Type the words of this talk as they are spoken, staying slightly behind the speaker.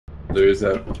Lose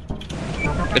it.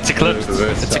 It's eclipsed.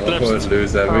 Reverse It's teleport, eclipsed.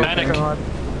 lose Oh everything. god.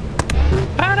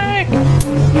 Panic!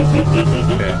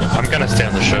 Okay. I'm gonna stay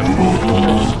on the ship.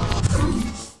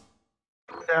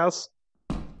 Yes.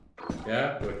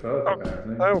 Yeah, we're close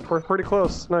apparently. Oh, we're pretty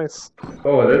close. Nice.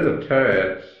 Oh, there's a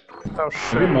turret. Oh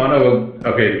Maybe shit. Mono will...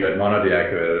 Okay, good. Mono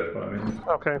deactivated it for me.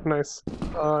 Okay, nice.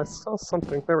 I saw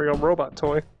something. There we go. Robot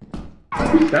toy.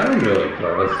 Sounding really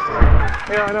close.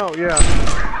 Yeah, I know. Yeah.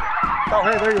 Oh,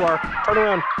 hey, there you are. Turn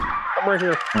around. I'm right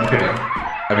here. Okay.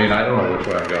 I mean, I don't know which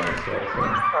way I'm going still, so...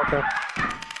 Okay.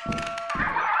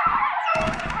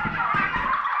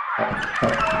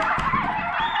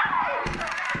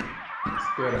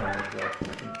 Scared of myself.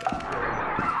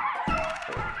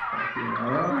 Thank you,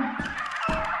 Mono.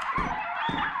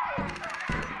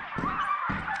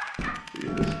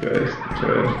 Jesus Christ,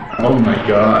 turret. Oh my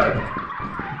god.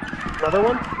 Another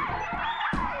one?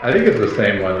 I think it's the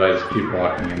same one that I just keep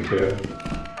walking into.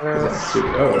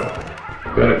 Oh,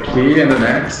 got a key and an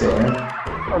axle.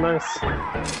 Oh, nice.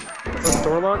 Is this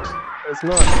door locked? It's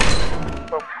not.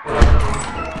 Oh.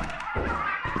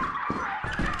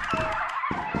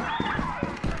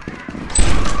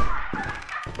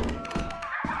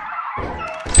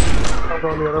 I'm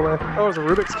going the other way. Oh, it's a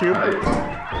Rubik's Cube.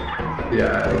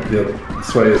 Yeah,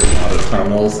 this way is not a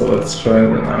tunnel, so let's try it.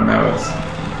 Oh, now it's...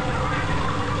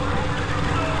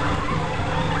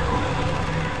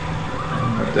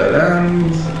 a dead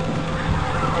end.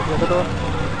 Oh, the other door?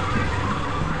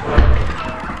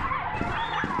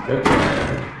 Good.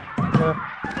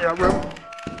 Yeah, room.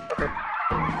 Okay.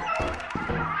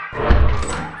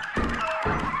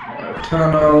 More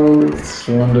tunnels.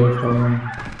 Wonderful.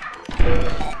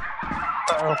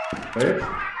 Uh-oh. Wait.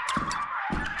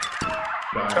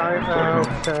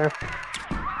 Okay.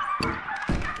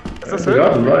 Is this We it?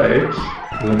 got light.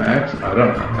 There's an axe. I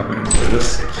don't know. I mean, this...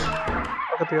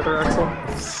 Look at the other axle.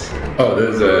 Oh,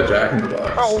 there's a Jack in the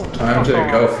Box. Oh. Time to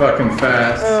go fucking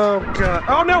fast. Oh god.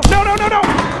 Oh no! No! No! No! No!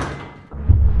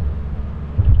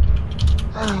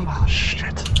 Oh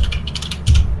shit.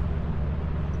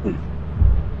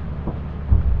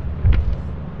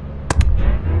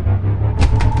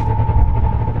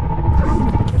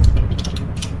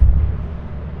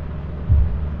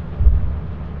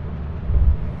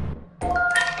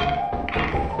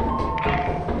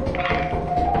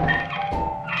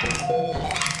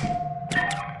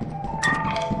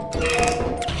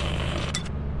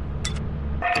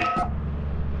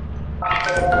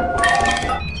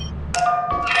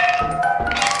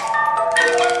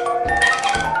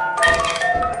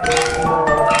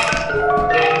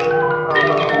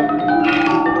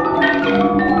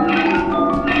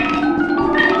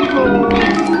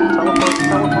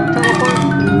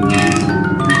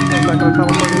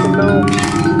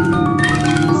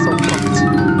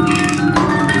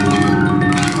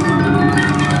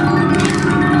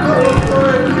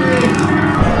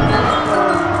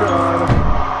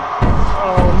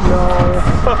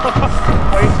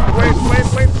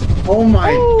 Oh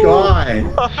my god!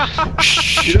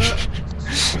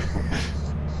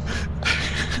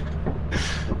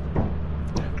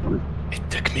 It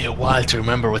took me a while to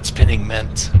remember what spinning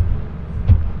meant.